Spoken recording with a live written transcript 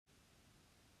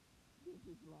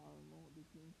This is Lyle Lord, the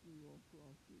King CEO of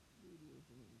CrossFit Studios.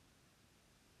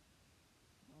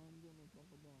 I'm gonna talk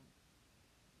about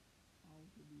how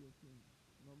to be a king.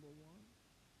 Number one,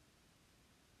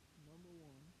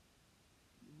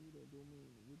 you need a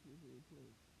domain, which is a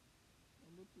place.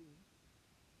 Number two,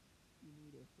 you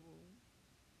need a throne.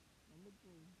 Number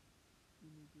three,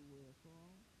 you need to wear a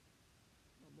crown.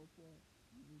 Number four,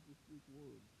 you need to speak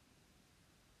words.